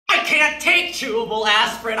can't take chewable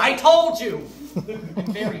aspirin, I told you!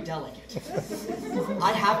 I'm very delicate.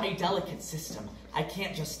 I have a delicate system. I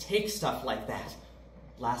can't just take stuff like that.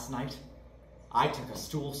 Last night, I took a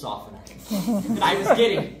stool softener. And I was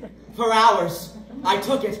giddy for hours. I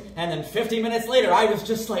took it, and then 50 minutes later, I was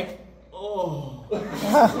just like, oh.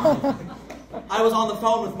 I was on the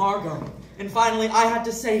phone with Margot, and finally I had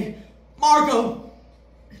to say, Margot,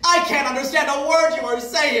 I can't understand a word you are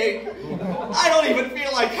saying. I don't even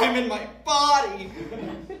feel like I'm in my body.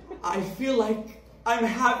 I feel like I'm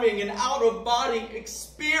having an out-of-body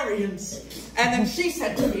experience. And then she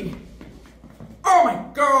said to me, oh my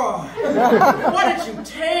God, what did you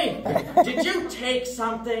take? Did you take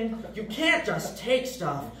something? You can't just take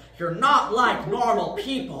stuff. You're not like normal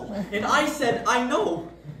people. And I said, I know.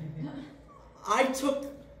 I took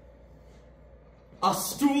a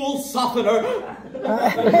stool softener.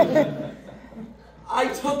 I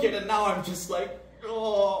took it and now I'm just like,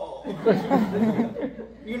 oh.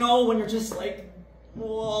 You know, when you're just like,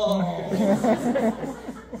 whoa.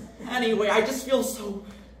 Anyway, I just feel so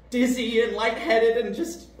dizzy and lightheaded and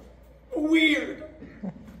just weird.